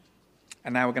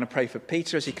And now we're going to pray for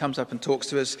Peter as he comes up and talks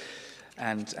to us,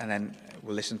 and then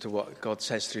we'll listen to what God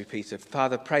says through Peter.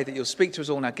 Father, pray that you'll speak to us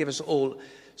all now. Give us all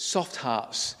soft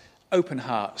hearts, open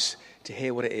hearts to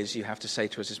hear what it is you have to say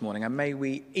to us this morning. And may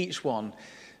we each one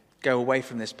go away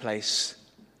from this place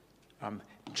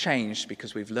changed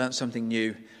because we've learned something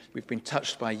new. We've been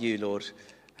touched by you, Lord,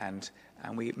 and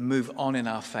we move on in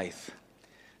our faith.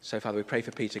 So, Father, we pray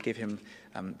for Peter. Give him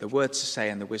the words to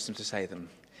say and the wisdom to say them.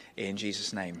 In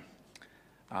Jesus' name.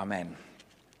 Amen.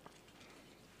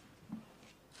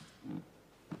 Amen.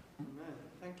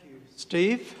 Thank you,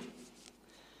 Steve.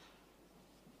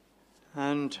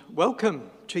 And welcome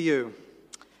to you.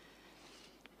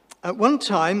 At one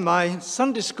time, my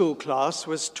Sunday school class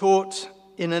was taught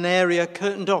in an area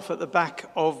curtained off at the back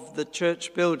of the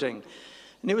church building.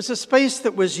 And it was a space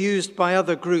that was used by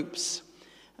other groups.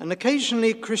 And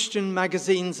occasionally Christian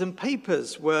magazines and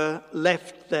papers were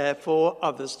left there for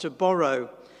others to borrow.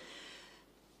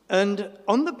 And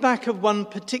on the back of one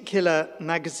particular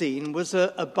magazine was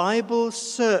a Bible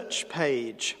search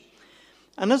page.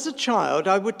 And as a child,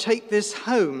 I would take this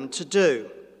home to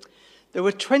do. There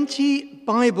were 20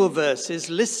 Bible verses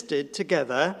listed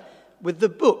together with the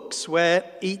books where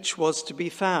each was to be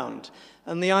found.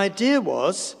 And the idea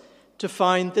was to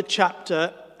find the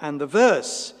chapter and the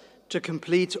verse to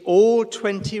complete all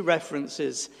 20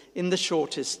 references in the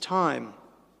shortest time.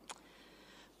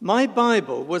 My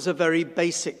Bible was a very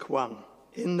basic one.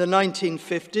 In the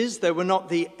 1950s, there were not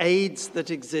the aids that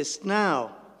exist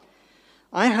now.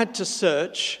 I had to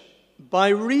search by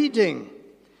reading.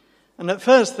 And at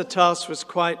first, the task was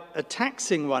quite a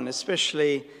taxing one,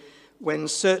 especially when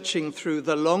searching through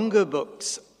the longer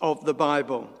books of the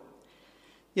Bible.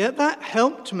 Yet that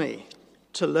helped me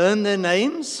to learn their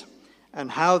names and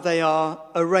how they are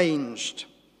arranged.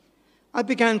 I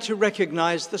began to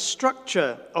recognize the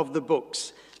structure of the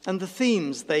books and the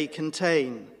themes they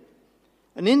contain.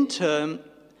 And in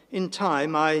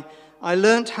time, I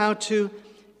learnt how to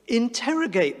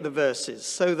interrogate the verses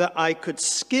so that I could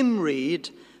skim read,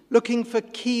 looking for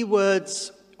key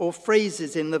words or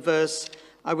phrases in the verse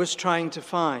I was trying to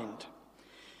find.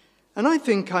 And I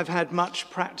think I've had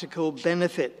much practical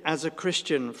benefit as a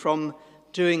Christian from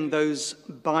doing those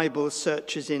Bible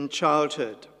searches in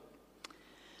childhood.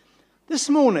 This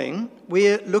morning,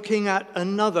 we're looking at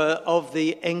another of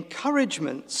the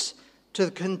encouragements to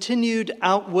the continued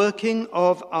outworking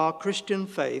of our Christian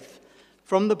faith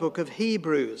from the book of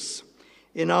Hebrews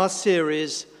in our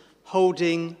series,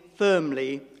 Holding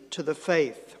Firmly to the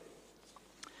Faith.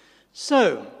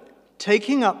 So,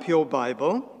 taking up your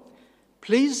Bible,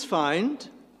 please find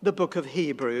the book of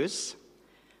Hebrews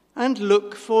and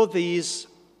look for these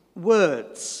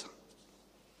words.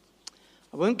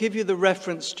 I won't give you the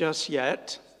reference just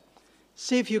yet.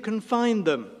 See if you can find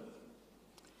them.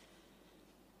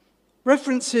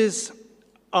 References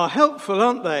are helpful,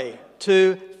 aren't they,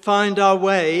 to find our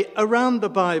way around the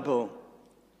Bible.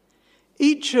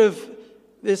 Each of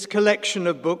this collection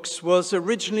of books was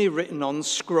originally written on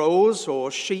scrolls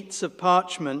or sheets of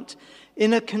parchment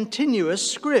in a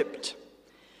continuous script.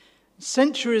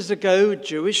 Centuries ago,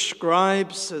 Jewish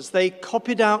scribes, as they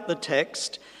copied out the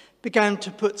text, began to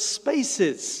put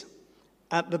spaces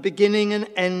at the beginning and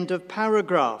end of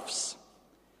paragraphs.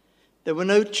 There were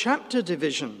no chapter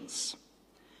divisions.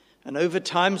 And over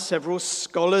time, several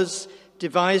scholars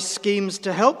devised schemes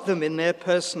to help them in their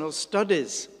personal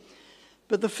studies.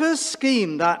 But the first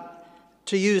scheme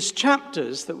to use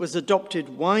chapters that was adopted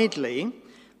widely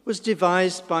was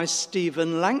devised by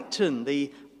Stephen Langton,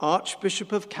 the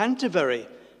Archbishop of Canterbury,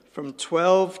 from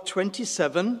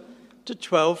 1227 to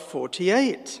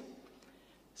 1248.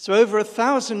 So over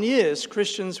 1,000 years,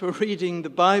 Christians were reading the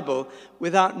Bible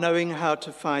without knowing how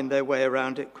to find their way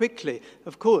around it quickly.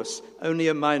 Of course, only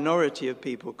a minority of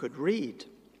people could read.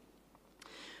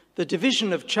 The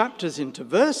division of chapters into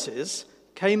verses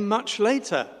came much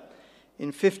later. In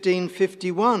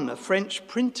 1551, a French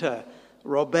printer,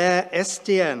 Robert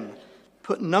Estienne,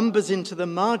 put numbers into the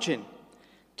margin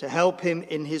to help him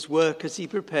in his work as he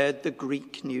prepared the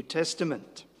Greek New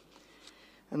Testament.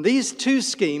 And these two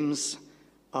schemes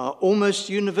are almost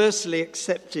universally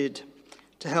accepted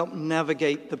to help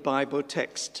navigate the Bible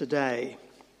text today.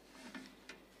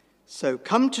 So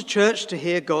come to church to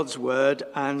hear God's word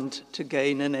and to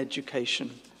gain an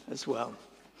education as well.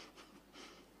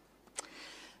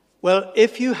 Well,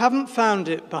 if you haven't found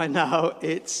it by now,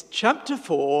 it's chapter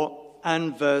 4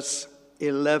 and verse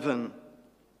 11.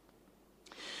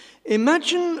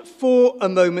 Imagine for a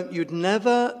moment you'd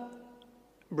never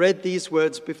read these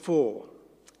words before.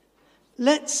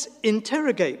 Let's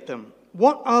interrogate them.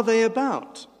 What are they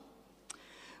about?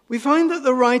 We find that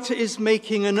the writer is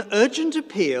making an urgent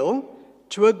appeal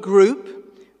to a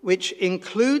group which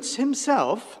includes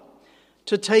himself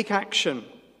to take action.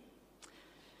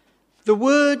 The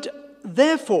word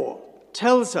therefore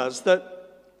tells us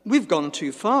that we've gone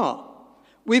too far.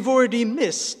 We've already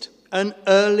missed an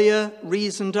earlier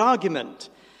reasoned argument,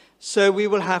 so we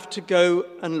will have to go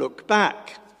and look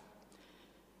back.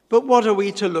 But what are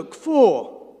we to look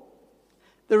for?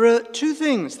 There are two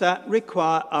things that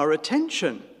require our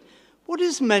attention. What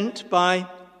is meant by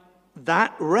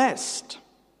that rest?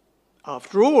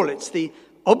 After all, it's the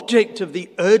object of the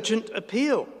urgent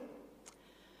appeal.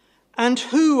 And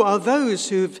who are those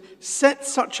who've set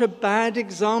such a bad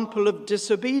example of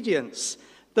disobedience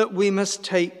that we must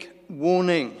take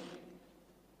warning?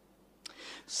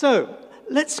 So,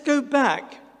 let's go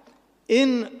back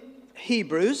in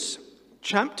Hebrews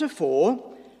chapter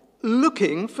 4,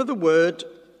 looking for the word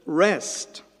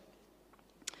rest.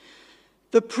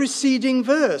 The preceding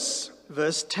verse,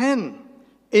 verse 10,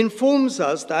 informs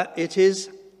us that it is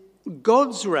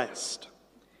God's rest.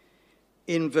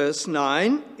 In verse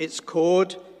 9, it's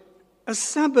called a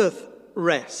Sabbath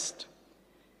rest.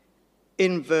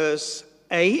 In verse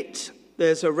 8,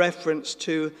 there's a reference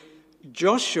to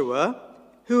Joshua,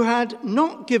 who had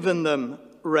not given them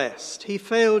rest. He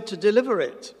failed to deliver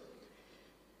it.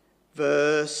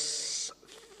 Verse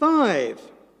 5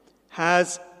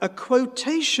 has a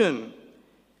quotation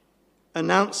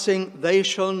announcing, "They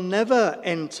shall never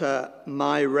enter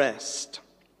my rest."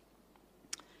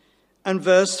 And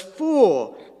verse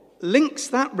 4 links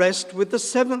that rest with the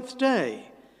seventh day,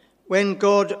 when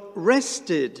God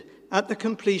rested at the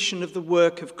completion of the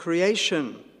work of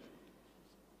creation.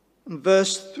 And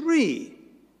verse 3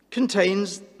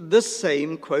 contains the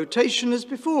same quotation as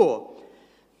before,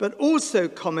 but also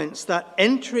comments that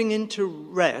entering into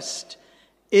rest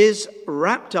is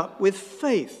wrapped up with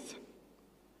faith.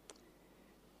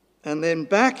 And then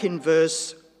back in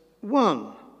verse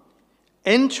 1,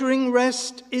 entering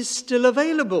rest is still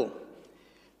available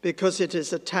because it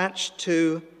is attached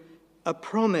to a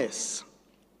promise.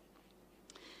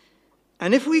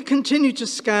 And if we continue to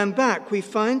scan back, we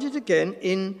find it again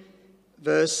in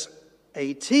verse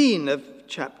 18 of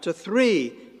chapter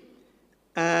 3,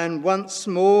 and once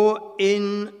more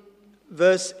in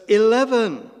verse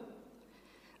 11.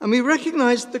 And we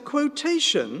recognize the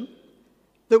quotation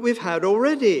that we've had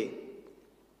already.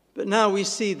 But now we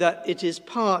see that it is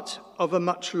part of a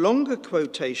much longer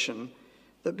quotation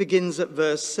that begins at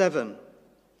verse 7.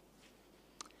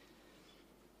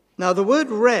 Now, the word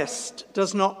rest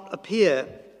does not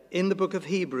appear in the book of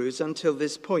Hebrews until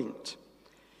this point,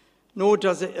 nor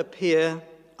does it appear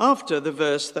after the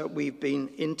verse that we've been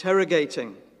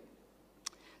interrogating.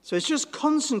 So it's just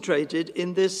concentrated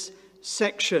in this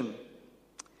section.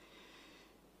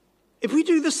 If we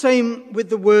do the same with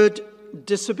the word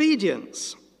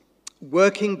disobedience,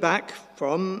 working back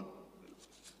from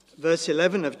verse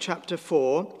 11 of chapter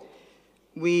 4,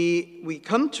 we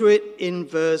come to it in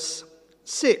verse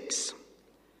 6.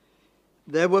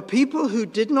 There were people who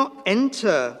did not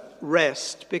enter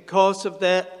rest because of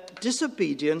their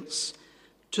disobedience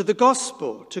to the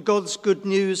gospel, to God's good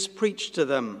news preached to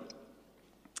them.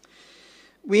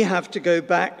 We have to go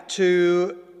back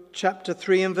to chapter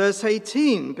 3 and verse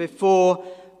 18 before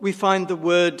we find the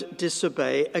word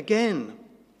disobey again.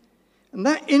 And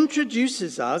that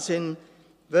introduces us in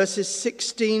verses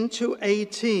 16 to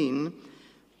 18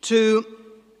 to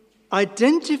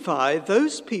identify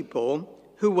those people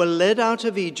who were led out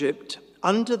of Egypt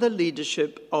under the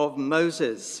leadership of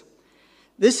Moses.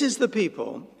 This is the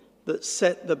people that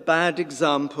set the bad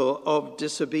example of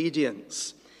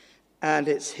disobedience. And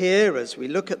it's here, as we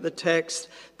look at the text,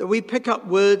 that we pick up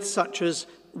words such as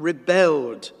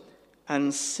rebelled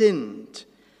and sinned.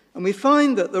 And we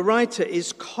find that the writer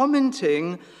is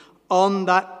commenting on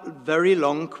that very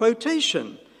long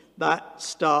quotation that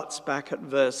starts back at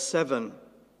verse 7.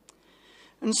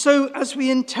 And so as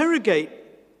we interrogate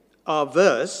our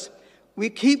verse, we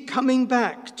keep coming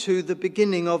back to the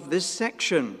beginning of this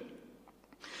section.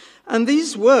 And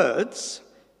these words,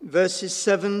 verses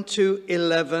 7 to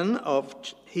 11 of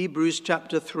Hebrews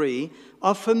chapter 3,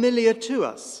 are familiar to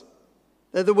us.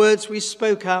 They're the words we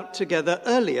spoke out together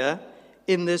earlier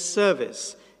in this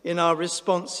service, in our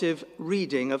responsive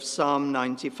reading of Psalm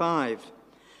 95.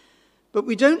 But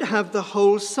we don't have the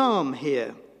whole psalm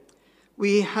here.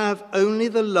 We have only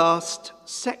the last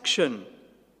section.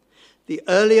 The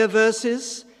earlier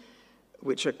verses,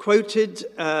 which are quoted,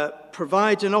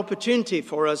 provide an opportunity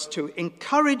for us to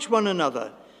encourage one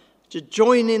another to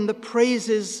join in the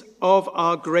praises of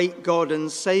our great God and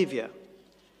Saviour.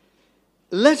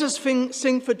 Let us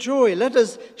sing for joy. Let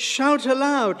us shout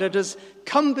aloud. Let us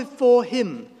come before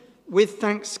him with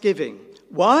thanksgiving.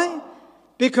 Why?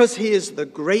 because he is the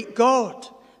great God,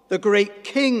 the great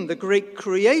King, the great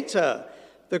Creator,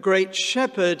 the great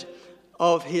Shepherd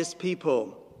of his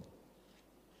people.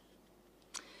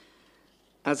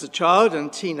 As a child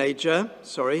and teenager,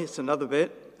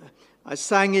 I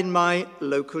sang in my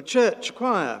local church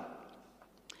choir.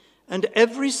 And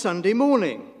every Sunday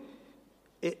morning,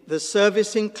 the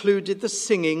service included the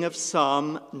singing of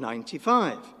Psalm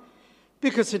 95,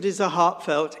 because it is a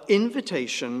heartfelt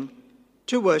invitation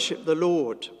to worship the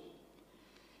Lord.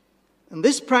 And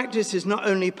this practice is not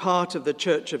only part of the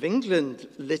Church of England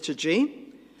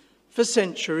liturgy. For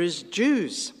centuries,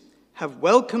 Jews have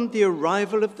welcomed the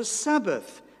arrival of the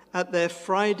Sabbath at their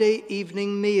Friday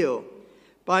evening meal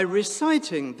by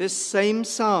reciting this same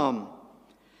psalm,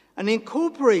 and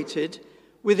incorporated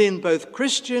within both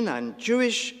Christian and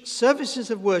Jewish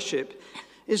services of worship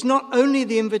is not only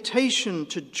the invitation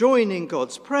to join in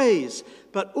God's praise,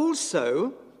 but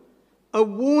also a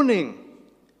warning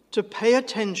to pay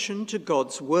attention to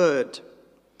God's word.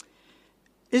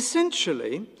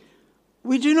 Essentially,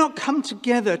 we do not come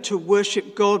together to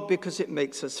worship God because it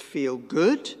makes us feel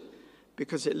good,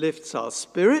 because it lifts our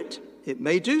spirit. It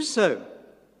may do so.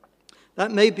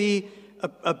 That may be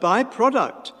a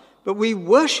byproduct, but we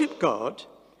worship God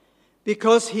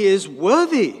because he is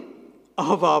worthy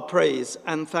of our praise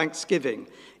and thanksgiving.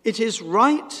 It is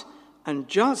right and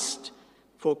just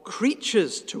for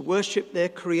creatures to worship their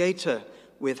Creator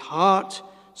with heart,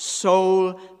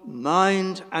 soul,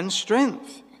 mind, and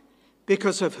strength,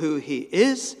 because of who he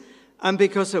is and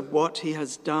because of what he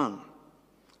has done.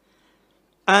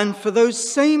 And for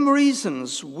those same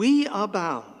reasons, we are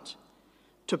bound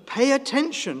to pay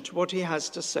attention to what he has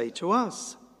to say to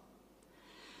us.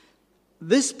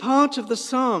 This part of the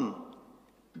psalm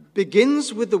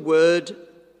begins with the word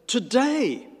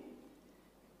today.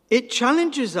 It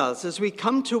challenges us as we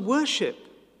come to worship.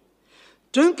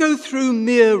 Don't go through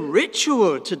mere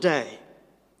ritual today.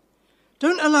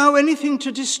 Don't allow anything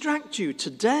to distract you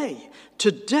today.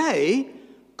 Today,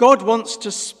 God wants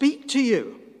to speak to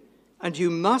you, and you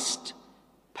must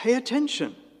pay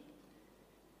attention.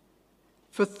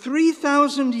 For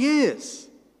 3,000 years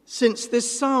since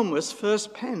this psalm was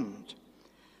first penned,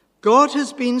 God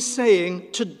has been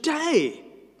saying, today,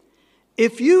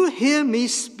 if you hear me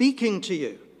speaking to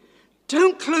you,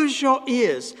 don't close your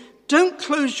ears, don't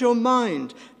close your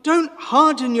mind, don't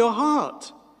harden your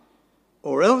heart,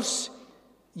 or else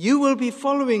you will be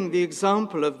following the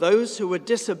example of those who were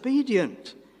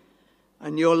disobedient,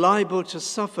 and you're liable to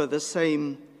suffer the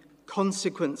same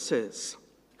consequences.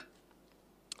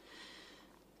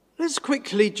 Let's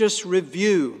quickly just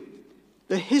review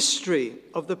the history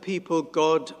of the people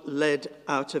God led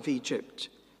out of Egypt,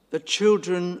 the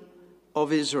children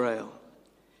of Israel.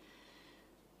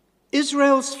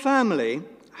 Israel's family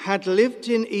had lived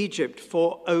in Egypt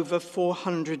for over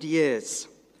 400 years.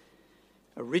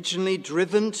 Originally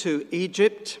driven to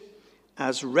Egypt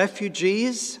as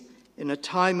refugees in a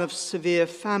time of severe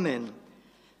famine,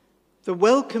 the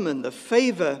welcome and the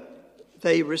favor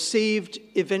they received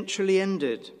eventually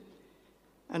ended.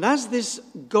 And as this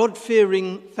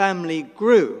God-fearing family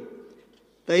grew,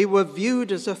 they were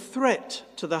viewed as a threat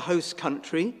to the host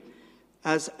country,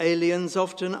 as aliens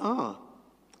often are.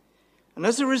 And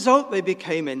as a result, they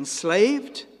became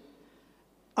enslaved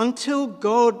until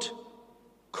God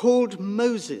called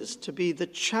Moses to be the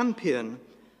champion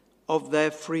of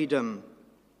their freedom.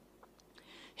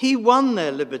 He won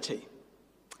their liberty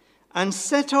and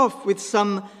set off with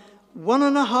some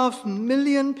 1.5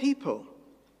 million people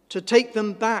to take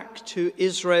them back to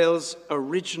Israel's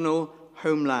original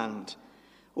homeland,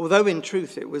 although in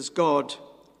truth it was God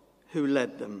who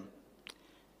led them.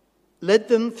 Led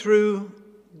them through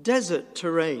desert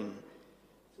terrain,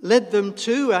 led them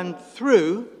to and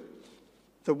through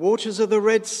the waters of the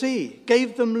Red Sea,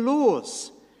 gave them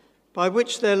laws by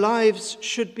which their lives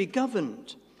should be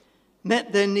governed,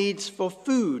 met their needs for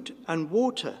food and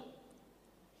water,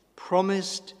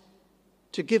 promised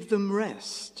to give them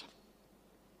rest.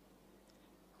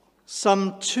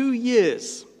 Some 2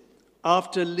 years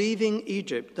after leaving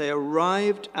Egypt, they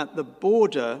arrived at the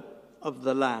border of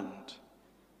the land,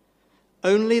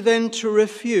 only then to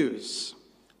refuse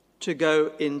to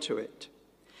go into it.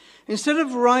 Instead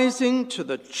of rising to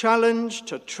the challenge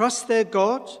to trust their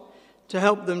God, to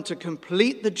help them to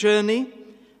complete the journey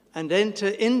and enter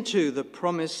into the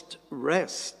promised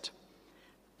rest,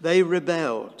 they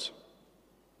rebelled.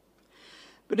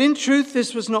 But in truth,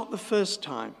 this was not the first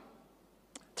time.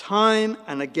 Time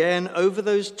and again over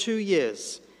those 2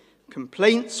 years,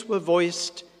 complaints were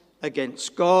voiced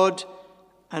against God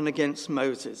and against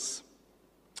Moses.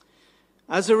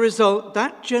 As a result,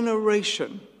 that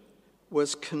generation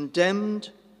was condemned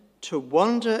to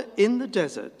wander in the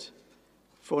desert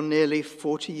for nearly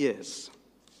 40 years.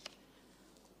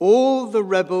 All the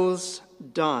rebels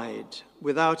died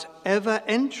without ever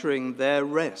entering their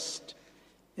rest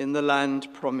in the land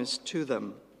promised to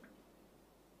them.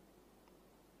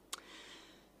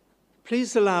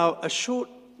 Please allow a short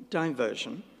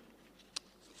diversion.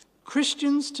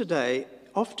 Christians today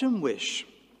often wish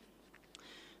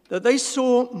that they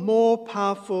saw more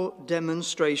powerful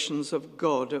demonstrations of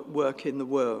God at work in the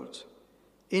world,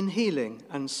 in healing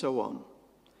and so on.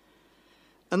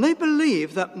 And they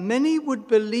believe that many would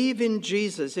believe in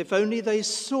Jesus if only they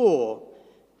saw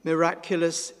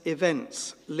miraculous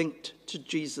events linked to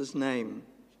Jesus' name.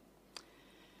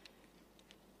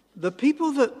 The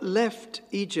people that left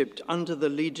Egypt under the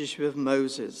leadership of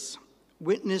Moses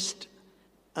witnessed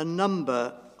a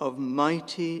number of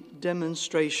mighty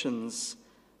demonstrations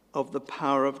of the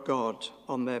power of God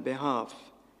on their behalf.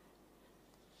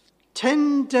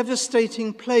 10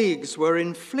 devastating plagues were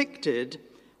inflicted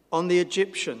on the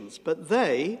Egyptians, but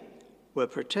they were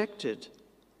protected.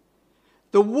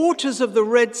 The waters of the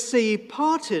Red Sea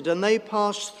parted and they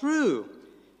passed through.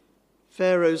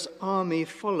 Pharaoh's army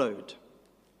followed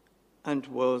and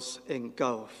was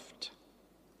engulfed.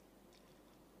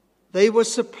 They were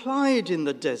supplied in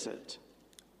the desert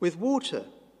with water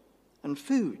and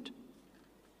food.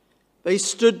 They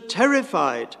stood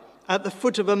terrified at the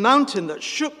foot of a mountain that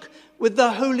shook with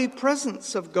the holy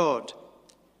presence of God.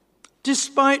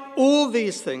 Despite all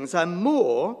these things and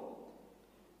more,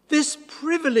 this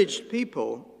privileged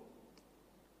people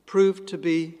proved to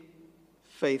be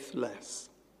faithless.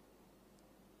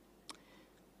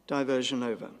 Diversion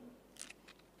over.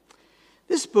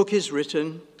 This book is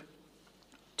written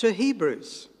to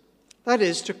Hebrews, that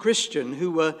is, to Christians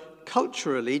who were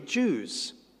culturally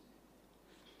Jews.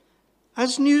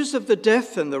 As news of the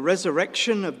death and the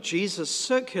resurrection of Jesus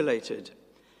circulated,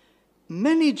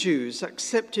 many Jews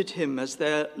accepted him as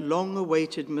their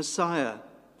long-awaited Messiah.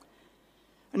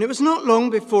 And it was not long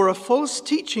before a false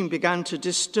teaching began to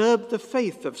disturb the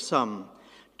faith of some,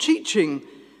 teaching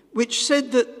which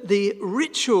said that the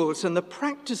rituals and the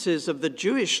practices of the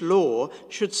Jewish law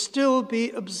should still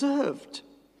be observed,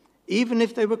 even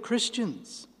if they were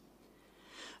Christians.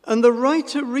 And the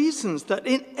writer reasons that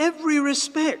in every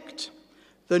respect,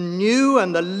 the new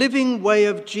and the living way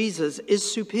of Jesus is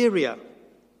superior.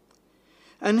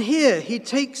 And here he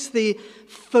takes the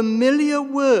familiar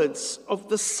words of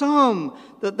the psalm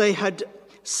that they had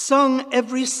sung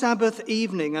every Sabbath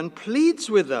evening and pleads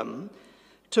with them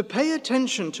to pay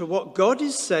attention to what God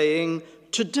is saying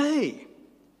today.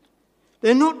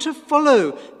 They're not to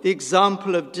follow the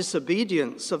example of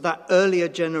disobedience of that earlier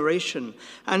generation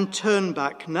and turn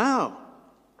back now.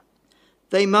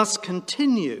 They must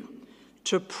continue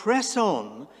to press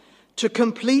on to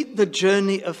complete the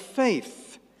journey of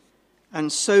faith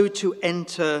and so to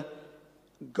enter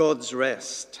God's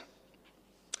rest.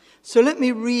 So let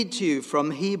me read to you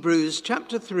from Hebrews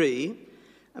chapter 3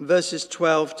 and verses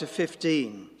 12 to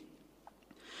 15.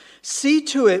 See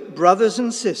to it, brothers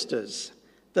and sisters,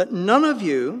 that none of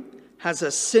you has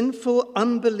a sinful,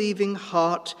 unbelieving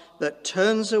heart that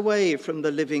turns away from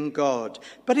the living God,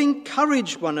 but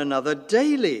encourage one another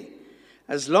daily,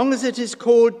 as long as it is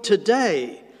called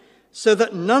today, so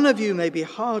that none of you may be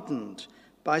hardened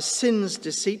by sin's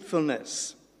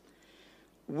deceitfulness.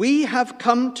 We have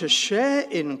come to share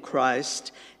in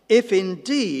Christ if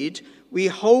indeed we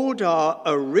hold our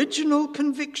original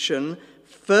conviction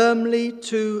firmly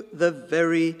to the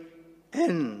very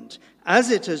end. As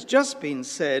it has just been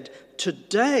said,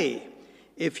 today,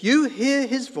 if you hear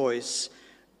his voice,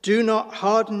 do not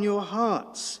harden your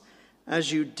hearts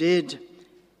as you did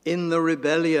in the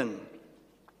rebellion.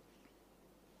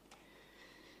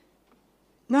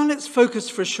 Now let's focus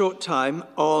for a short time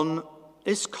on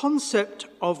this concept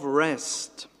of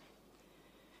rest.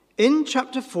 In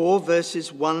chapter 4,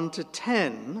 verses 1 to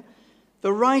 10,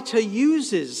 the writer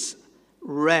uses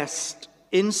rest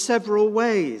in several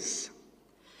ways.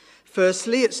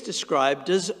 Firstly, it's described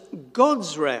as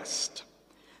God's rest,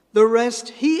 the rest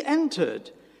he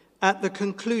entered at the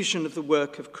conclusion of the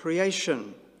work of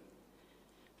creation.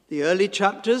 The early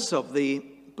chapters of the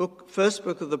first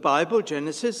book of the Bible,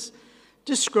 Genesis,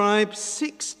 describe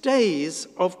 6 days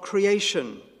of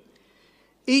creation.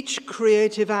 Each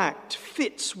creative act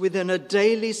fits within a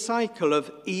daily cycle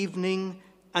of evening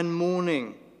and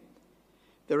morning.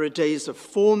 There are days of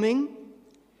forming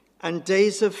and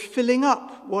days of filling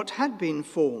up what had been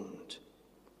formed.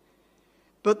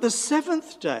 But the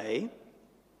 7th day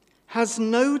has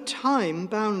no time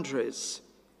boundaries.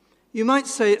 You might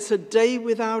say it's a day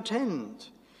without end,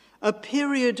 a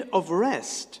period of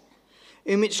rest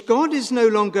in which God is no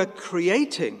longer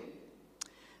creating,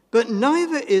 but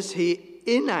neither is he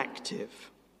inactive.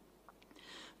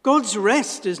 God's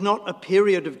rest is not a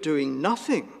period of doing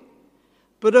nothing,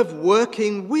 but of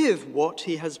working with what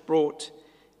he has brought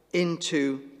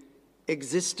into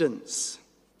existence.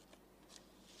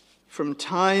 From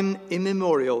time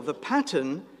immemorial, the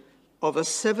pattern of a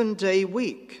 7-day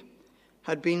week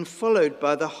had been followed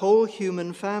by the whole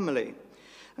human family.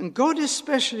 And God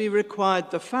especially required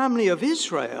the family of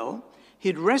Israel,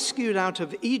 he'd rescued out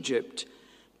of Egypt,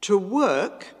 to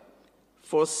work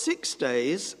for 6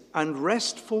 days and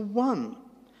rest for 1,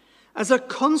 as a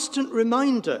constant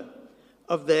reminder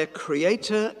of their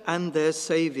Creator and their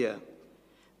Saviour.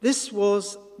 This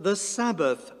was the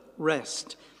Sabbath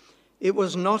rest. It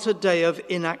was not a day of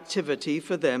inactivity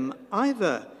for them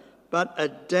either, but a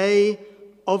day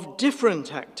of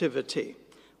different activity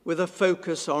with a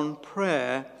focus on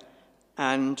prayer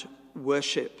and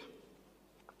worship.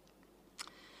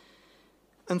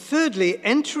 And thirdly,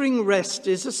 entering rest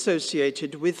is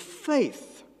associated with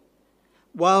faith,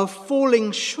 while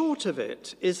falling short of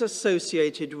it is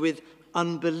associated with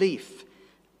unbelief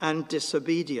and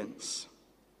disobedience.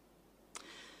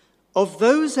 Of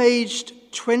those aged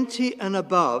 20 and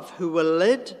above who were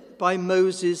led by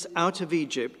Moses out of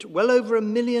Egypt, well over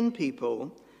 1 million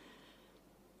people,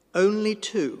 only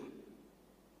 2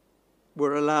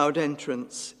 were allowed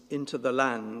entrance into the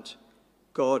land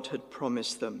God had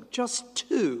promised them. Just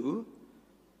 2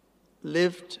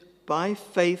 lived by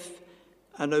faith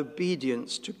and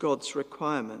obedience to God's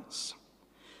requirements.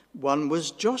 One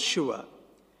was Joshua,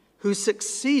 who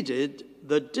succeeded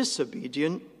the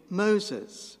disobedient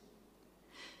Moses.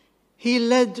 He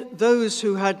led those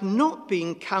who had not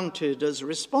been counted as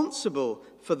responsible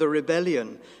for the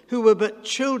rebellion, who were but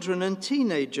children and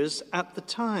teenagers at the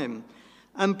time,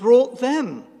 and brought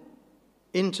them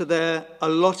into their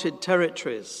allotted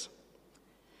territories.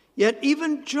 Yet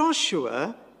even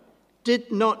Joshua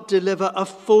did not deliver a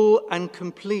full and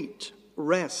complete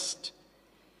rest.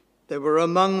 There were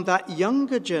among that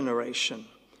younger generation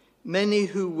many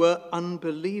who were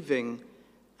unbelieving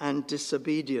and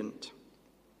disobedient.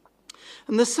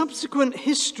 And the subsequent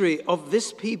history of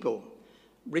this people,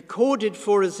 recorded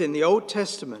for us in the Old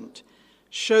Testament,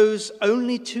 shows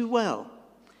only too well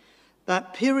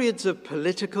that periods of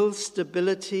political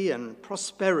stability and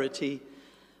prosperity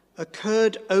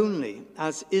occurred only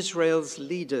as Israel's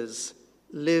leaders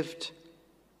lived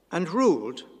and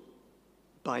ruled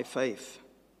by faith.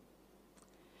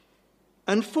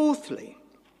 And fourthly,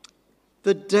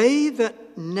 the day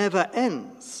that never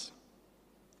ends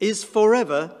is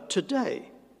forever today.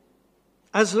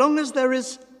 As long as there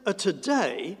is a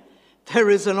today, there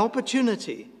is an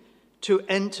opportunity to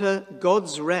enter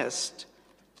God's rest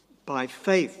by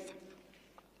faith.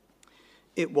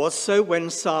 It was so when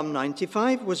Psalm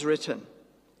 95 was written.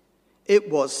 It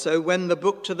was so when the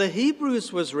book to the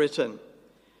Hebrews was written.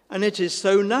 And it is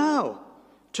so now,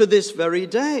 to this very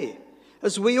day,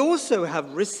 as we also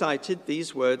have recited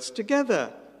these words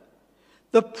together.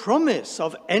 The promise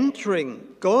of entering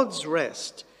God's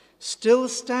rest still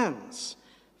stands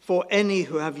for any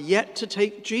who have yet to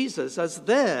take Jesus as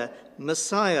their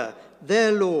Messiah,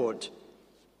 their Lord,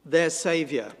 their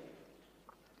Saviour.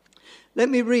 Let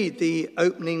me read the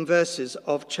opening verses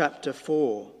of chapter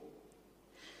 4.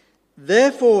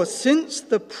 Therefore, since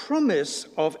the promise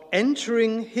of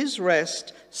entering his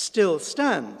rest still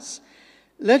stands,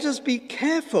 let us be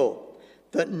careful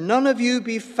that none of you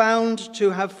be found to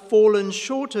have fallen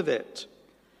short of it.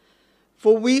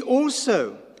 For we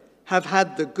also have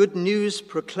had the good news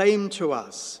proclaimed to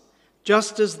us,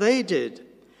 just as they did.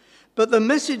 But the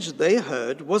message they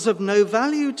heard was of no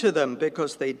value to them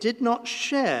because they did not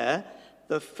share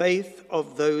the faith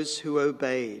of those who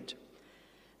obeyed.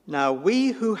 Now we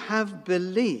who have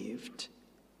believed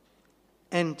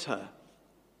enter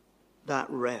that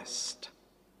rest.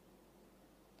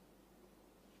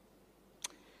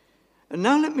 And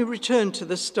now let me return to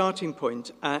the starting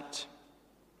point at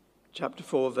chapter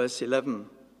 4, verse 11.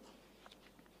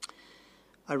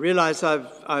 I realize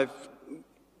I've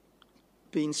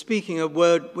been speaking a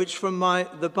word which from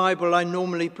the Bible I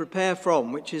normally prepare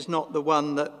from, which is not the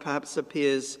one that perhaps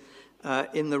appears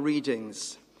in the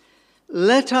readings.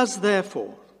 Let us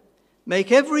therefore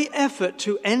make every effort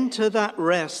to enter that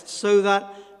rest so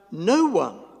that no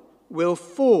one will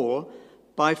fall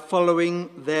by following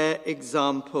their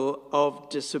example of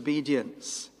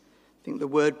disobedience. I think the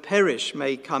word perish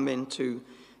may come into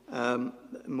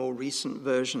more recent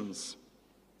versions.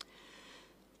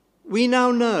 We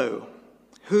now know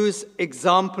whose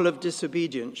example of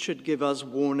disobedience should give us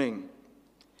warning.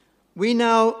 We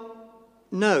now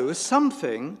know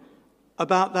something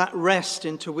about that rest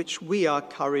into which we are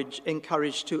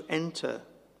encouraged to enter.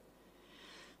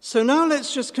 So now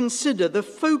let's just consider the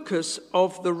focus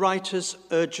of the writer's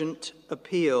urgent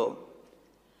appeal.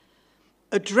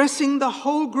 Addressing the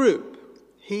whole group,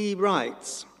 he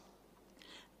writes,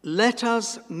 "Let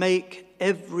us make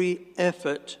every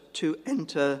effort to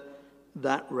enter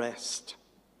that rest."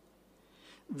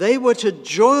 They were to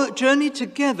journey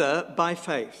together by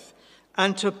faith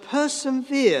and to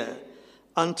persevere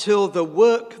until the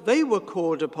work they were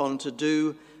called upon to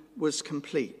do was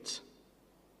complete.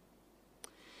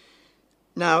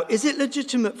 Now, is it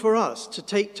legitimate for us to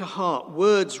take to heart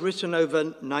words written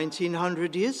over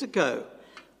 1900 years ago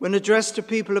when addressed to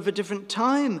people of a different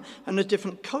time and a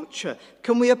different culture?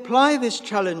 Can we apply this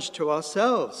challenge to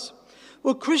ourselves?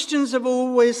 Well, Christians have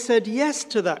always said yes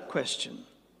to that question.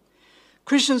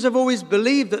 Christians have always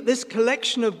believed that this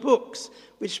collection of books,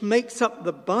 which makes up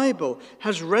the Bible,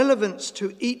 has relevance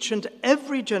to each and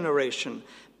every generation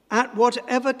at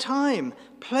whatever time,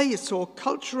 place, or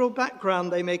cultural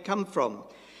background they may come from.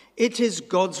 It is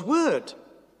God's word,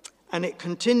 and it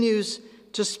continues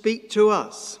to speak to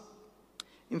us.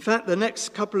 In fact, the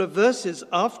next couple of verses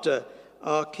after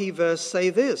our key verse say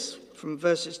this, from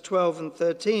verses 12 and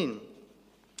 13.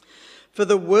 "For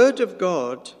the word of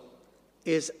God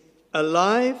is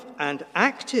alive and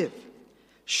active,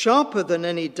 sharper than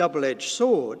any double-edged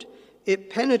sword.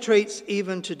 It penetrates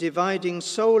even to dividing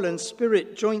soul and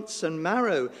spirit, joints and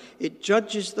marrow. It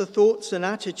judges the thoughts and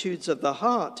attitudes of the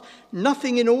heart.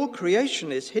 Nothing in all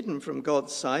creation is hidden from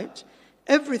God's sight.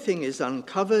 Everything is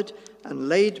uncovered and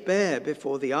laid bare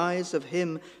before the eyes of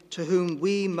him to whom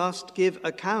we must give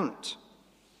account."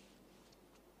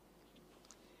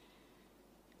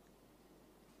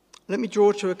 Let me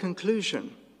draw to a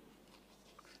conclusion.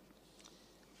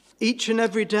 Each and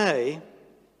every day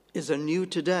is a new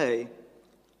today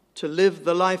to live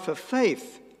the life of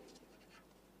faith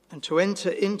and to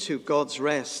enter into God's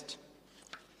rest.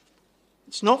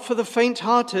 It's not for the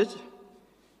faint-hearted,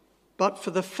 but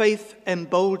for the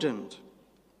faith-emboldened.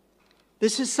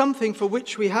 This is something for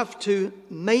which we have to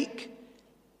make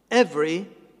every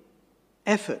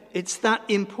effort. It's that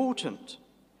important.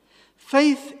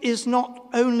 Faith is not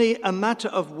only a matter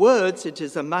of words, it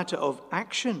is a matter of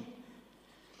action.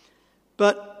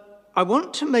 But I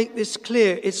want to make this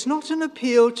clear. It's not an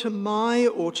appeal to my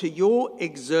or to your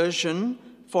exertion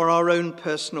for our own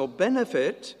personal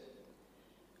benefit.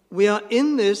 We are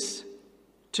in this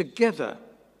together.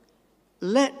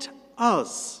 Let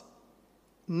us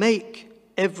make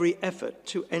every effort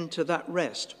to enter that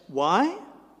rest. Why?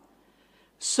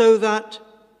 So that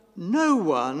no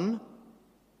one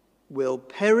will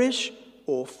perish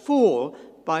or fall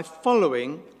by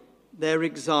following their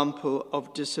example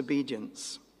of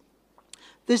disobedience.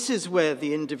 This is where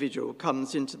the individual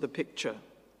comes into the picture.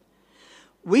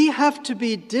 We have to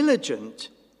be diligent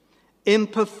in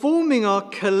performing our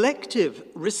collective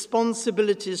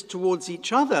responsibilities towards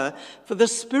each other for the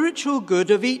spiritual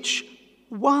good of each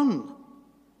one.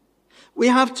 We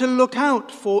have to look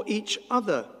out for each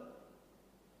other.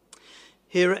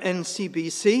 Here at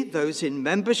NCBC, those in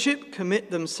membership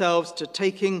commit themselves to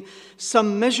taking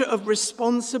some measure of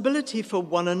responsibility for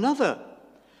one another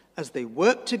as they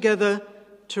work together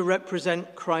to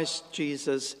represent Christ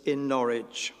Jesus in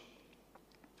Norwich.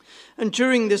 And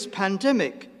during this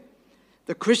pandemic,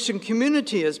 the Christian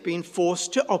community has been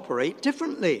forced to operate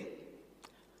differently.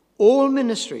 All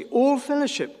ministry, all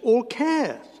fellowship, all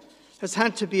care has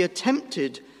had to be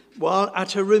attempted while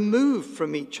at a remove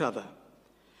from each other.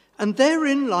 And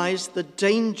therein lies the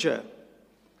danger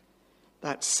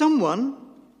that someone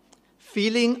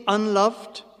feeling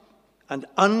unloved and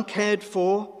uncared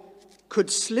for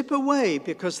could slip away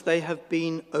because they have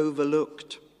been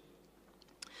overlooked.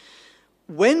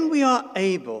 When we are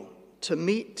able to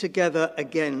meet together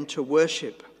again to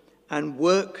worship and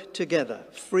work together,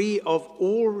 free of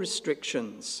all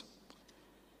restrictions,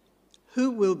 who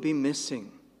will be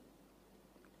missing?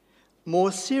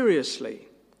 More seriously,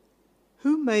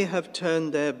 who may have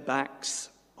turned their backs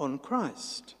on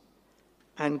Christ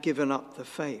and given up the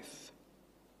faith?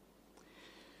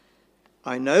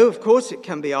 I know, of course, it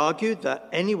can be argued that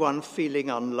anyone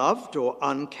feeling unloved or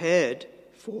uncared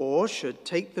for should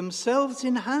take themselves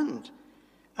in hand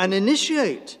and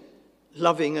initiate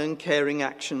loving and caring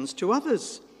actions to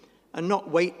others and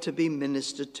not wait to be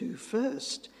ministered to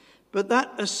first. But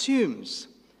that assumes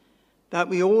that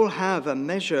we all have a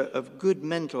measure of good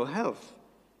mental health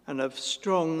and of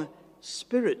strong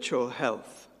spiritual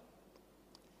health.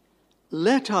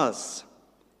 Let us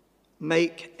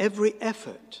make every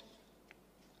effort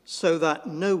so that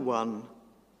no one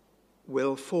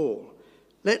will fall.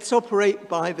 Let's operate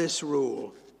by this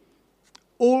rule: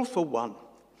 all for one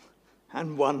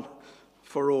and one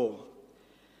for all.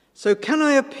 So can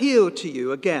I appeal to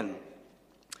you again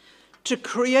to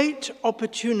create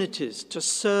opportunities to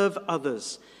serve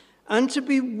others and to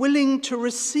be willing to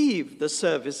receive the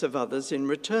service of others in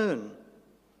return?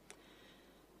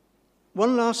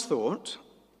 One last thought.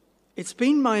 It's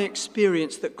been my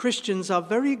experience that Christians are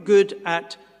very good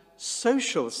at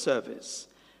social service,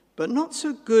 but not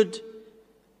so good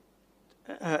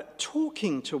at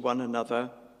talking to one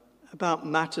another about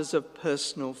matters of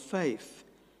personal faith.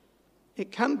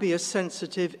 It can be a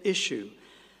sensitive issue,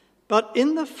 but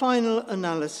in the final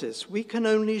analysis, we can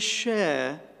only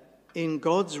share in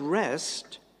God's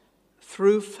rest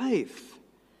through faith,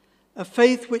 a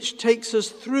faith which takes us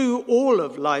through all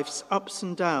of life's ups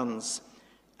and downs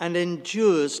and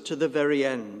endures to the very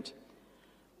end.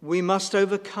 We must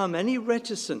overcome any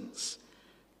reticence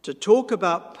to talk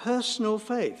about personal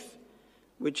faith,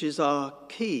 which is our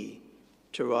key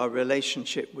to our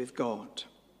relationship with God.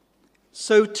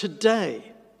 So today,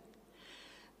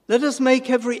 let us make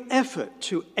every effort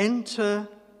to enter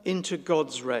into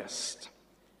God's rest.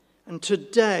 And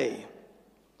today,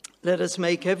 let us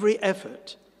make every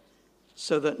effort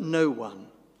so that no one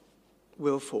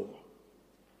will fall.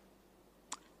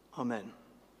 Amen.